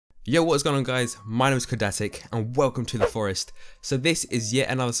Yo, what's going on guys? My name is Kodatic and welcome to the forest. So this is yet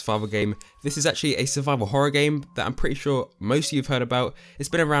another survival game. This is actually a survival horror game that I'm pretty sure most of you have heard about. It's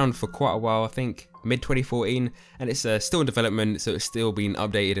been around for quite a while, I think mid 2014, and it's still in development, so it's still being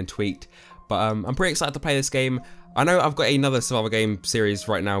updated and tweaked. But I'm pretty excited to play this game. I know I've got another survival game series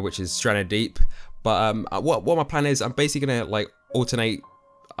right now, which is Stranded Deep. But what my plan is, I'm basically gonna like alternate,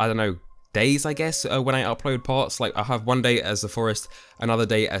 I don't know, days, I guess, when I upload parts. Like, I'll have one day as the forest, another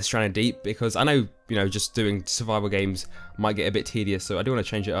day as Stranded Deep, because I know, you know, just doing survival games might get a bit tedious, so I do want to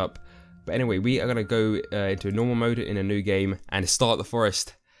change it up. But anyway, we are going to go into normal mode in a new game and start the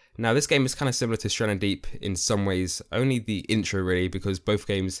forest. Now, this game is kind of similar to Stranded Deep in some ways, only the intro really, because both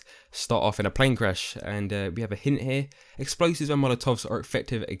games start off in a plane crash, and we have a hint here. Explosives and Molotovs are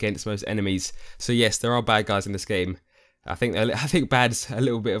effective against most enemies, so yes, there are bad guys in this game. I think bad's a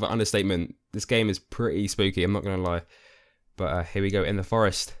little bit of an understatement. This game is pretty spooky, I'm not gonna lie. But here we go in the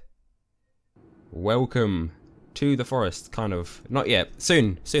forest. Welcome to the forest, kind of. Not yet.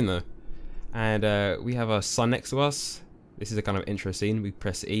 Soon though. And we have a sun next to us. This is a kind of intro scene. We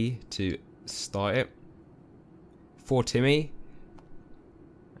press E to start it. For Timmy.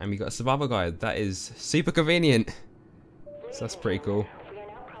 And we got a survival guide. That is super convenient. So that's pretty cool.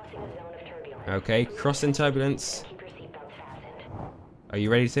 Okay, crossing turbulence. Are you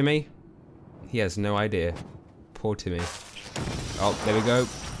ready, Timmy? He has no idea. Poor Timmy. Oh, there we go.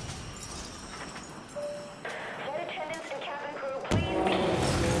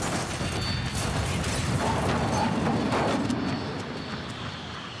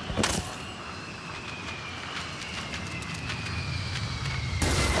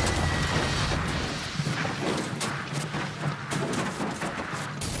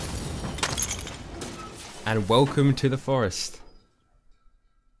 And welcome to the forest.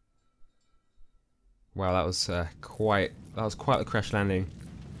 Wow, that was quite a crash landing.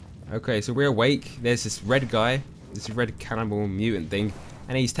 Okay, so we're awake. There's this red guy, this red cannibal mutant thing,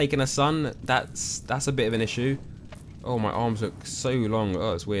 and he's taking a sun. That's a bit of an issue. Oh, my arms look so long.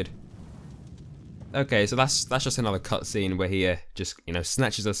 Oh, it's weird. Okay, so that's just another cutscene where he just, you know,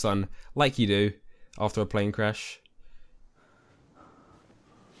 snatches a sun like you do after a plane crash.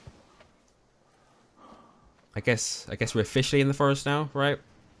 I guess we're officially in the forest now, right?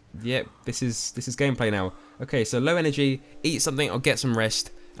 Yep, this is gameplay now. Okay, so low energy, eat something or get some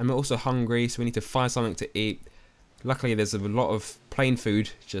rest. And we're also hungry, so we need to find something to eat. Luckily, there's a lot of plain food,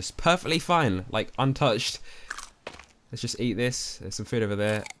 just perfectly fine, like untouched. Let's just eat this. There's some food over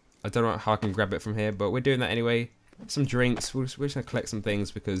there. I don't know how I can grab it from here, but we're doing that anyway. Some drinks. We're just gonna collect some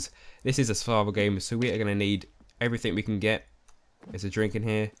things because this is a survival game, so we are gonna need everything we can get. There's a drink in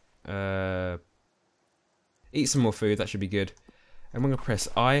here. Eat some more food. That should be good. And we're going to press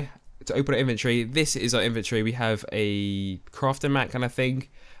I to open our inventory. This is our inventory. We have a crafting mat kind of thing,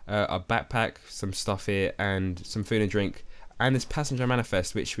 a backpack, some stuff here, and some food and drink. And this passenger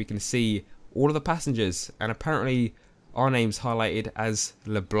manifest, which we can see all of the passengers. And apparently our name's highlighted as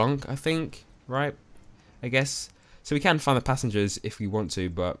LeBlanc, I think, right? I guess. So we can find the passengers if we want to,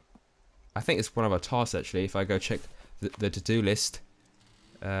 but I think it's one of our tasks actually. If I go check the to-do list.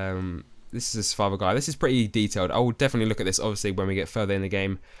 This is a survival guide. This is pretty detailed. I will definitely look at this obviously when we get further in the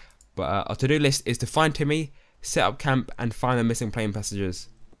game. But our to-do list is to find Timmy, set up camp, and find the missing plane passengers.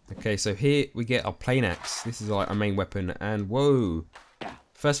 Okay, so here we get our plane axe. This is like our main weapon. And whoa!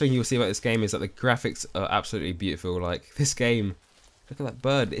 First thing you'll see about this game is that the graphics are absolutely beautiful. Like this game, look at that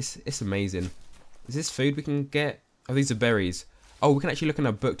bird. It's amazing. Is this food we can get? Oh, these are berries. Oh, we can actually look in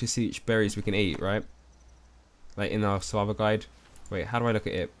our book to see which berries we can eat, right? Like in our survival guide. Wait, how do I look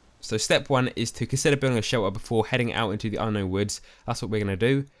at it? So step 1 is to consider building a shelter before heading out into the unknown woods. That's what we're going to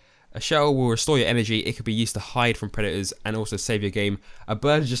do. A shelter will restore your energy. It could be used to hide from predators and also save your game. A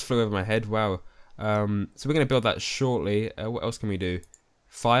bird just flew over my head. Wow. So we're going to build that shortly. What else can we do?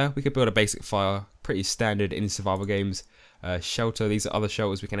 Fire. We could build a basic fire. Pretty standard in survival games. Shelter. These are other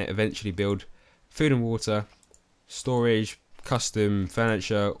shelters we can eventually build. Food and water. Storage. Custom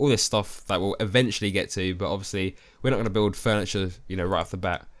furniture. All this stuff that we'll eventually get to. But obviously we're not going to build furniture, you know, right off the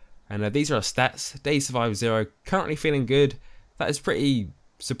bat. And these are our stats. Day survival 0. Currently feeling good. That is pretty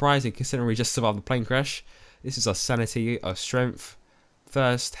surprising considering we just survived the plane crash. This is our sanity, our strength,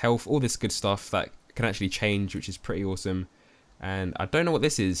 thirst, health, all this good stuff that can actually change, which is pretty awesome. And I don't know what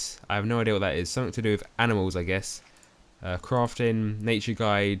this is. I have no idea what that is. Something to do with animals, I guess. Crafting, nature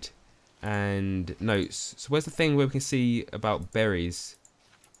guide, and notes. So where's the thing where we can see about berries?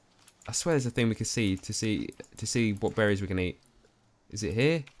 I swear there's a thing we can see to see what berries we can eat. Is it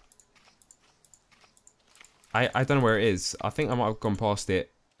here? I don't know where it is. I think I might have gone past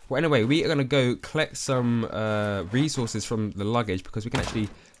it. Well, anyway, we are going to go collect some resources from the luggage because we can actually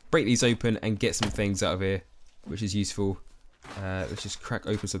break these open and get some things out of here, which is useful. Let's just crack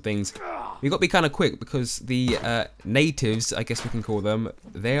open some things. We've got to be kind of quick because the natives, I guess we can call them,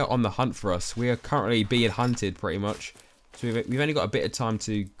 they're on the hunt for us. We are currently being hunted pretty much. So we've only got a bit of time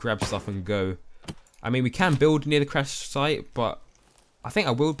to grab stuff and go. I mean, we can build near the crash site, but I think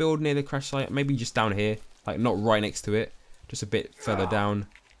I will build near the crash site. Maybe just down here, like not right next to it. Just a bit further down.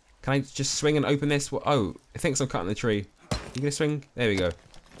 Can I just swing and open this? Well, oh, it thinks I'm cutting the tree. You gonna swing? There we go.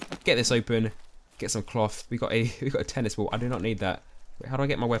 Get this open. Get some cloth. We got a tennis ball. I do not need that. Wait, how do I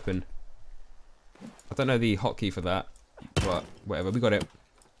get my weapon? I don't know the hotkey for that, but whatever. We got it.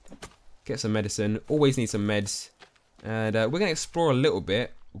 Get some medicine. Always need some meds. And we're gonna explore a little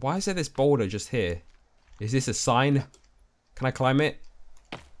bit. Why is there this boulder just here? Is this a sign? Can I climb it?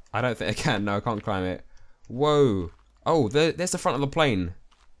 I don't think I can. No, I can't climb it. Whoa. Oh, there's the front of the plane.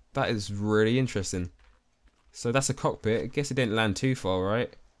 That is really interesting. So that's a cockpit. I guess it didn't land too far,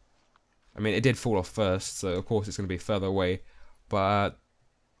 right? I mean, it did fall off first, so of course it's going to be further away. But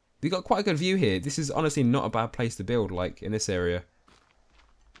we got quite a good view here. This is honestly not a bad place to build, like in this area.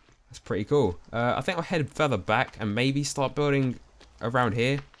 That's pretty cool. I think I'll head further back and maybe start building around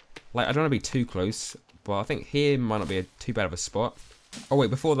here. Like, I don't want to be too close, but I think here might not be too bad of a spot. Oh wait,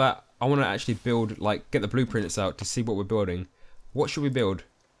 before that, I want to actually build, like, get the blueprints out to see what we're building. What should we build?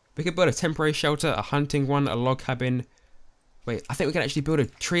 We could build a temporary shelter, a hunting one, a log cabin. Wait, I think we can actually build a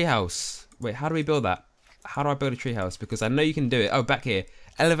treehouse. Wait, how do we build that? How do I build a treehouse? Because I know you can do it. Oh, back here.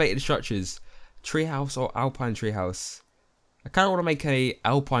 Elevated structures. Treehouse or alpine treehouse. I kind of want to make a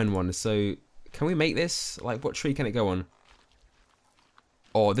alpine one. So, can we make this? Like, what tree can it go on?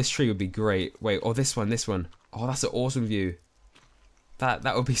 Oh, this tree would be great. Wait, or this one, this one. Oh, that's an awesome view.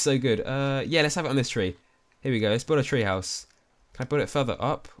 That would be so good. Yeah, let's have it on this tree. Here we go. Let's build a treehouse. Can I build it further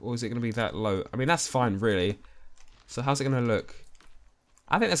up? Or is it going to be that low? I mean, that's fine, really. So how's it going to look?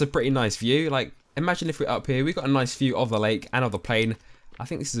 I think that's a pretty nice view. Like, imagine if we're up here. We've got a nice view of the lake and of the plain. I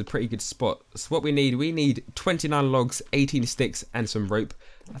think this is a pretty good spot. So what we need 29 logs, 18 sticks, and some rope.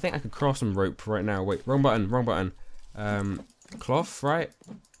 I think I could craft some rope right now. Wait, wrong button, wrong button. Cloth, right?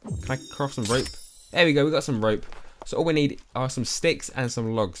 Can I craft some rope? There we go, we got some rope. So all we need are some sticks and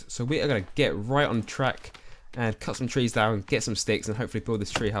some logs. So we are going to get right on track and cut some trees down, get some sticks, and hopefully build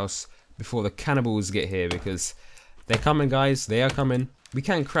this treehouse before the cannibals get here, because they're coming, guys. They are coming. We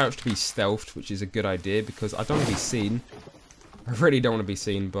can crouch to be stealthed, which is a good idea because I don't want to be seen. I really don't want to be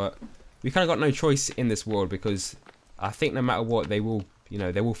seen, but we kind of got no choice in this world because I think no matter what, they will, you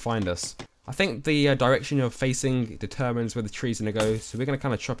know, they will find us. I think the direction you're facing determines where the tree's gonna go, so we're gonna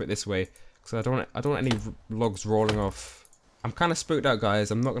kind of chop it this way because I don't want any logs rolling off. I'm kind of spooked out,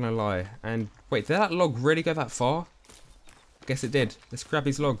 guys. I'm not gonna lie. And wait, did that log really go that far? I guess it did. Let's grab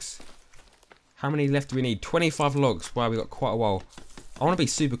these logs. How many left do we need? 25 logs. Wow, we got quite a while. I want to be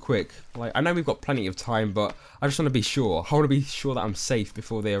super quick. Like, I know we've got plenty of time, but I just want to be sure. I want to be sure that I'm safe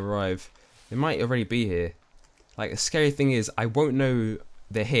before they arrive. They might already be here. Like, the scary thing is, I won't know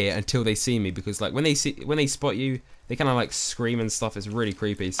they're here until they see me, because like when they spot you, they kind of like scream and stuff. It's really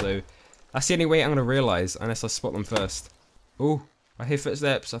creepy. So that's the only way I'm gonna realize, unless I spot them first. Oh, I hear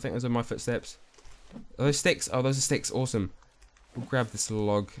footsteps. I think those are my footsteps. Are those sticks? Oh, those are sticks. Awesome. We'll grab this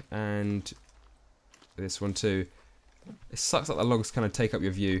log and this one too. It sucks that the logs kind of take up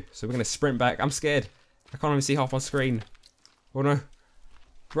your view. So we're going to sprint back. I'm scared. I can't even see half my screen. Oh no.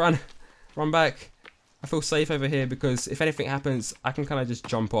 Run. Run back. I feel safe over here because if anything happens, I can kind of just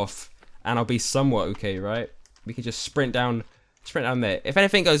jump off and I'll be somewhat okay, right? We can just sprint down there. If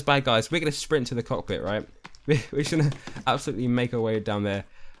anything goes bad, guys, we're going to sprint to the cockpit, right? We're just going to absolutely make our way down there.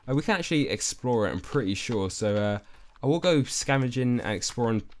 We can actually explore it, I'm pretty sure. So I will go scavenging and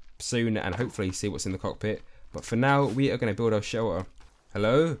exploring soon and hopefully see what's in the cockpit. But for now, we are going to build our shelter.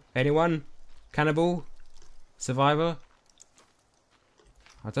 Hello? Anyone? Cannibal? Survivor?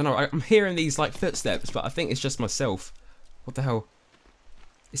 I don't know. I'm hearing these like footsteps, but I think it's just myself. What the hell?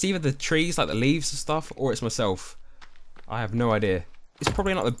 It's either the trees, like the leaves and stuff, or it's myself. I have no idea. It's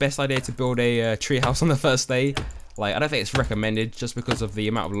probably not the best idea to build a treehouse on the first day. Like, I don't think it's recommended just because of the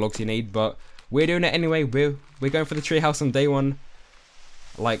amount of logs you need, but we're doing it anyway. We're going for the treehouse on day one.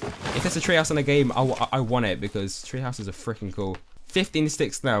 Like, if it's a treehouse in a game, I want it because treehouses are freaking cool. 15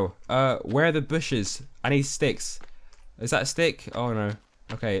 sticks now. Where are the bushes? I need sticks. Is that a stick? Oh no.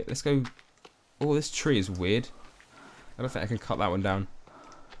 Okay, let's go. Oh, this tree is weird. I don't think I can cut that one down.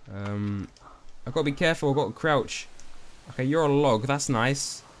 I've got to be careful. I've got to crouch. Okay, you're a log. That's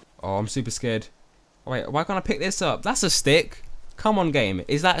nice. Oh, I'm super scared. Wait, why can't I pick this up? That's a stick. Come on, game.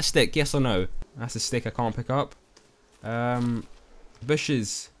 Is that a stick? Yes or no? That's a stick I can't pick up.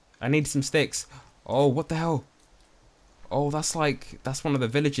 Bushes. I need some sticks. Oh, what the hell? Oh, that's one of the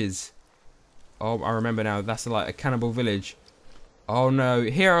villages. Oh, I remember now. That's like a cannibal village. Oh no,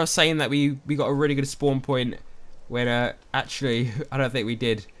 here I was saying that we got a really good spawn point when actually I don't think we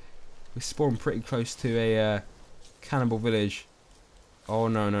did. We spawned pretty close to a cannibal village. Oh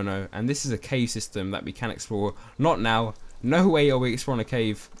no, no, no. And this is a cave system that we can explore. Not now. No way are we exploring a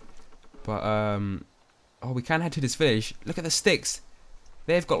cave. But oh, we can head to this village. Look at the sticks.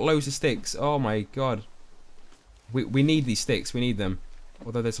 They've got loads of sticks. Oh my god. We need these sticks. We need them.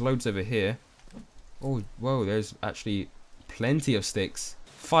 Although there's loads over here. Oh, whoa, there's actually plenty of sticks.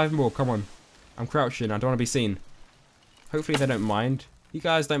 5 more, come on. I'm crouching, I don't want to be seen. Hopefully they don't mind. You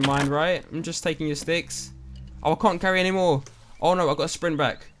guys don't mind, right? I'm just taking your sticks. Oh, I can't carry any more. Oh no, I've got to sprint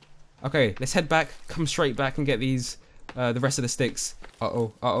back. Okay, let's head back, come straight back and get these, the rest of the sticks.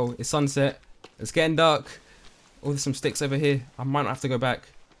 Uh-oh, uh-oh, it's sunset. It's getting dark. Oh, there's some sticks over here. I might not have to go back.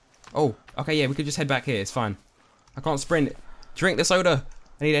 Oh, okay, yeah, we could just head back here, it's fine. I can't sprint. Drink the soda.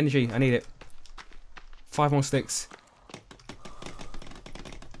 I need energy, I need it. 5 more sticks.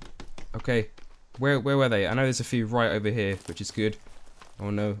 Okay, where were they? I know there's a few right over here, which is good. Oh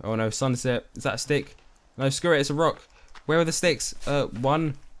no, sunset. Is that a stick? No, screw it, it's a rock. Where are the sticks?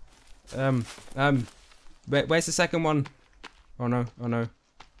 One. Where's the second one? Oh no, oh no.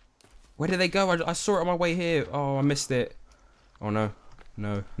 Where did they go? I saw it on my way here. Oh, I missed it. Oh no,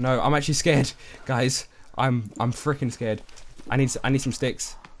 no, no. I'm actually scared, guys. I'm freaking scared. I need some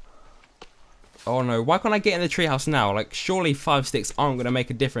sticks. Oh no, why can't I get in the treehouse now? Like, surely 5 sticks aren't going to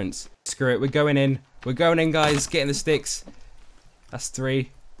make a difference. Screw it, we're going in. We're going in, guys. Getting the sticks. That's 3.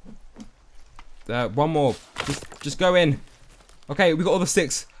 1 more. Just go in. Okay, we got all the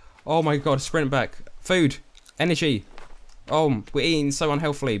sticks. Oh my god, sprint back. Food. Energy. Oh, we're eating so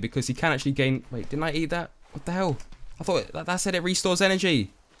unhealthily because you can actually gain... Wait, didn't I eat that? What the hell? I thought that said it restores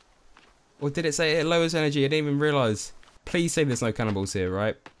energy. Or did it say it lowers energy? I didn't even realise. Please say there's no cannibals here,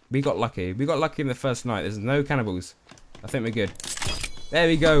 right? We got lucky. We got lucky in the first night. There's no cannibals. I think we're good. There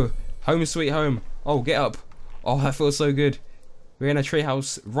we go. Home sweet home. Oh, get up. Oh, that feels so good. We're in a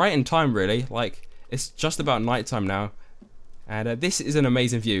treehouse right in time, really. Like, it's just about night time now. And this is an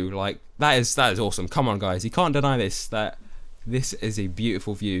amazing view. Like, that is awesome. Come on, guys. You can't deny this. This is a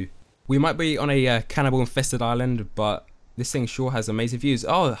beautiful view. We might be on a cannibal-infested island, but this thing sure has amazing views.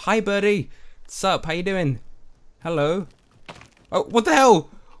 Oh, hi, birdie. What's up? How you doing? Hello. Oh, what the hell?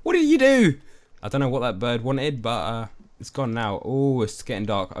 What did you do? I don't know what that bird wanted, but it's gone now. Oh, it's getting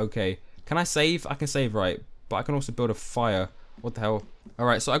dark. Okay. Can I save? I can save, right. But I can also build a fire. What the hell?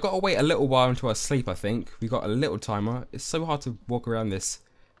 Alright, so I got to wait a little while until I sleep, I think. We got a little timer. It's so hard to walk around this.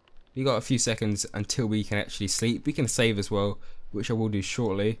 We got a few seconds until we can actually sleep. We can save as well, which I will do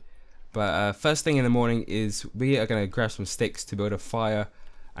shortly. But first thing in the morning is we are going to grab some sticks to build a fire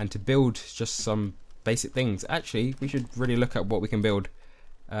and to build just some basic things. Actually, we should really look at what we can build.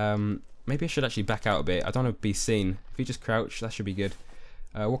 Maybe I should actually back out a bit. I don't want to be seen. If you just crouch, that should be good.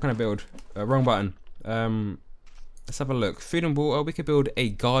 What can I build? Wrong button. Let's have a look. Food and water. We could build a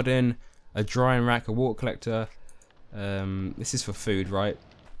garden, a drying rack, a water collector. This is for food, right?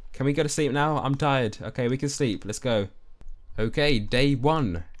 Can we go to sleep now? I'm tired. Okay, we can sleep. Let's go. Okay, day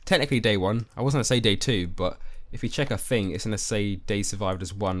 1. Technically day 1. I wasn't going to say day 2, but if you check a thing, it's going to say day survived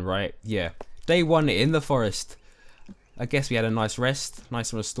as 1, right? Yeah. Day 1 in the forest. I guess we had a nice rest,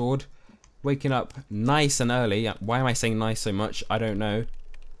 nice and restored. Waking up nice and early. Why am I saying nice so much? I don't know.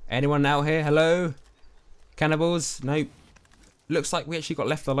 Anyone out here? Hello? Cannibals? Nope. Looks like we actually got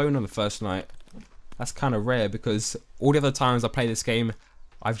left alone on the first night. That's kind of rare because all the other times I play this game,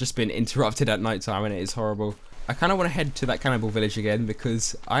 I've just been interrupted at night time and it is horrible. I kind of want to head to that cannibal village again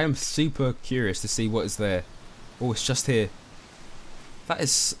because I am super curious to see what is there. Oh, it's just here. That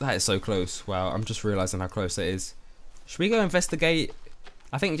is so close. Wow, I'm just realising how close that is. Should we go investigate?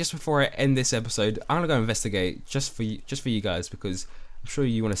 I think just before I end this episode, I'm gonna go investigate just for you guys because I'm sure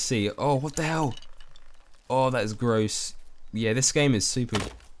you want to see. Oh, what the hell? Oh, that is gross. Yeah, this game is super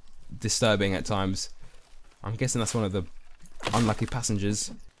disturbing at times. I'm guessing that's one of the unlucky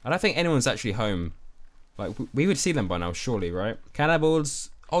passengers. I don't think anyone's actually home. Like, we would see them by now, surely, right?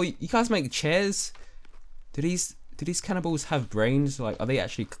 Cannibals. Oh, you guys make chairs? Do these cannibals have brains? Like, are they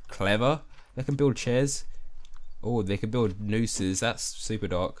actually clever? They can build chairs. Oh, they can build nooses. That's super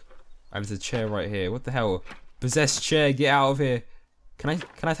dark. And there's a chair right here. What the hell? Possessed chair, get out of here. Can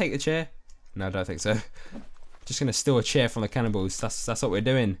I take the chair? No, I don't think so. Just gonna steal a chair from the cannibals. That's what we're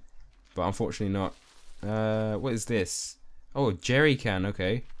doing. But unfortunately not. What is this? Oh, jerry can.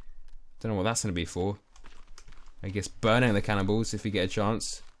 Okay. Don't know what that's gonna be for. I guess burning the cannibals if you get a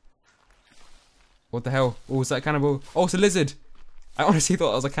chance. What the hell? Oh, is that a cannibal? Oh, it's a lizard. I honestly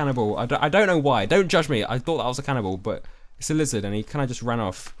thought that was a cannibal. I don't know why. Don't judge me. I thought that was a cannibal, but It's a lizard and he kind of just ran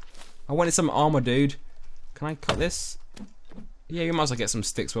off. I wanted some armor, dude. Can I cut this? Yeah, we might as well get some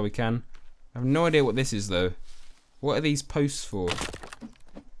sticks while we can. I have no idea what this is though. What are these posts for?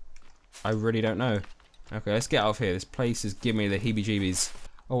 I really don't know. Okay, let's get out of here. This place is giving me the heebie-jeebies.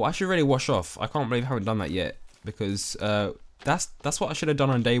 Oh, I should really wash off. I can't believe I haven't done that yet. Because that's what I should have done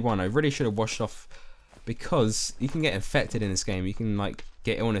on day one. I really should have washed off. Because you can get infected in this game. You can like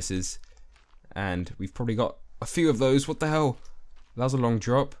get illnesses. And we've probably got a few of those. What the hell? That was a long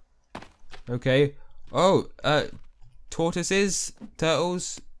drop. Okay. Oh, tortoises?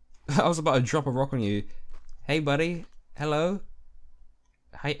 Turtles? I was about to drop a rock on you. Hey, buddy. Hello?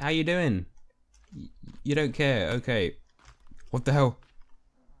 How you doing? You don't care. Okay. What the hell?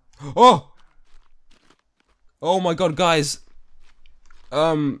 Oh! Oh my god, guys.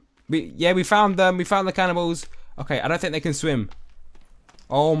 We found them. We found the cannibals. Okay, I don't think they can swim.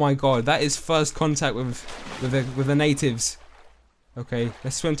 Oh my god, that is first contact with the natives. Okay,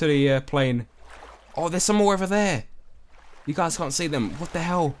 let's swim to the plane. Oh, there's some more over there. You guys can't see them. What the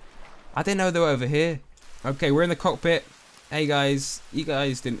hell? I didn't know they were over here. Okay, we're in the cockpit. Hey guys, you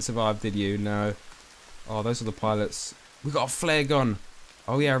guys didn't survive, did you? No. Oh, those are the pilots. We got a flare gun.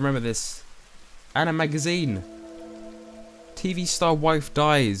 Oh yeah, I remember this. And a magazine. TV star wife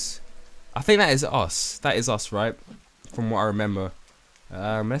dies. I think that is us. That is us, right? From what I remember.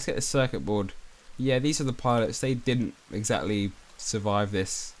 Let's get the circuit board. Yeah, these are the pilots. They didn't exactly survive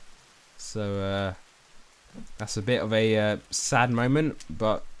this. So, that's a bit of a sad moment,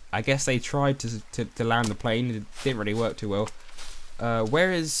 but I guess they tried to land the plane. It didn't really work too well.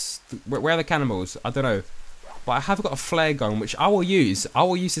 Where are the cannibals? I don't know. But I have got a flare gun, which I will use. I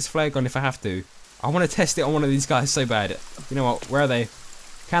will use this flare gun if I have to. I want to test it on one of these guys so bad. You know what? Where are they?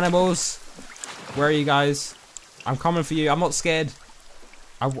 Cannibals? Where are you guys? I'm coming for you. I'm not scared.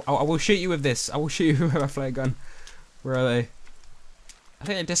 I will shoot you with this. I will shoot you with my flare gun. Where are they? I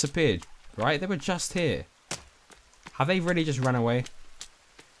think they disappeared. Right? They were just here. Have they really just run away?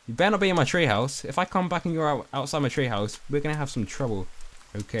 You better not be in my treehouse. If I come back and you're outside my treehouse, we're going to have some trouble.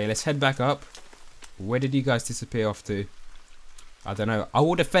 Okay, let's head back up. Where did you guys disappear off to? I don't know. I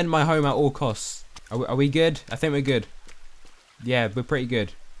will defend my home at all costs. Are we good? I think we're good. Yeah, we're pretty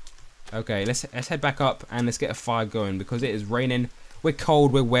good. Okay, let's head back up and let's get a fire going because it is raining. We're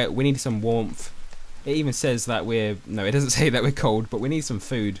cold, we're wet, we need some warmth. It even says that no, it doesn't say that we're cold, but we need some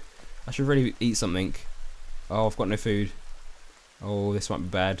food. I should really eat something. Oh, I've got no food. Oh, this might be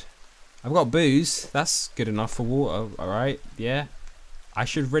bad. I've got booze. That's good enough for water. Alright, yeah. I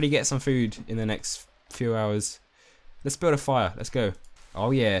should really get some food in the next few hours. Let's build a fire. Let's go.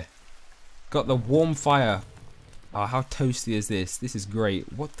 Oh, yeah. Got the warm fire. Oh, how toasty is this? This is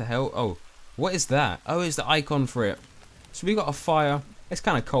great. What the hell? Oh, what is that? Oh, it's the icon for it. So we got a fire. It's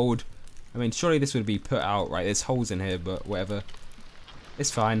kind of cold. I mean, surely this would be put out, right? There's holes in here, but whatever.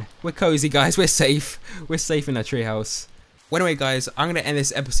 It's fine. We're cozy, guys. We're safe. We're safe in our treehouse. Well, anyway, guys, I'm going to end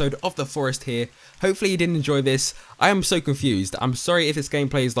this episode of The Forest here. Hopefully you did enjoy this. I am so confused. I'm sorry if this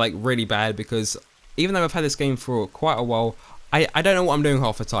gameplay is like really bad because even though I've had this game for quite a while, I don't know what I'm doing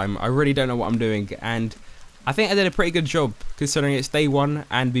half the time. I really don't know what I'm doing, and I think I did a pretty good job considering it's day one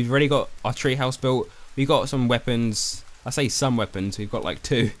and we've already got our treehouse built. We got some weapons. I say some weapons. We've got like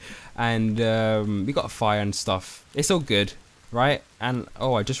 2, and we got a fire and stuff. It's all good, right? And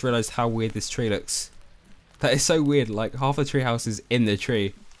oh, I just realised how weird this tree looks. That is so weird. Like half the treehouse is in the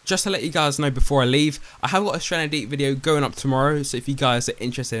tree. Just to let you guys know before I leave, I have got a Stranded Deep video going up tomorrow, so if you guys are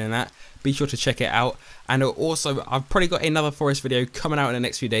interested in that, be sure to check it out. And also, I've probably got another Forest video coming out in the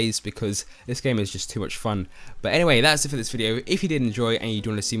next few days because this game is just too much fun. But anyway, that's it for this video. If you did enjoy and you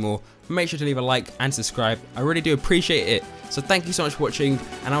do want to see more, make sure to leave a like and subscribe. I really do appreciate it. So thank you so much for watching,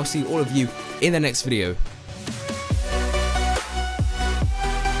 and I'll see all of you in the next video.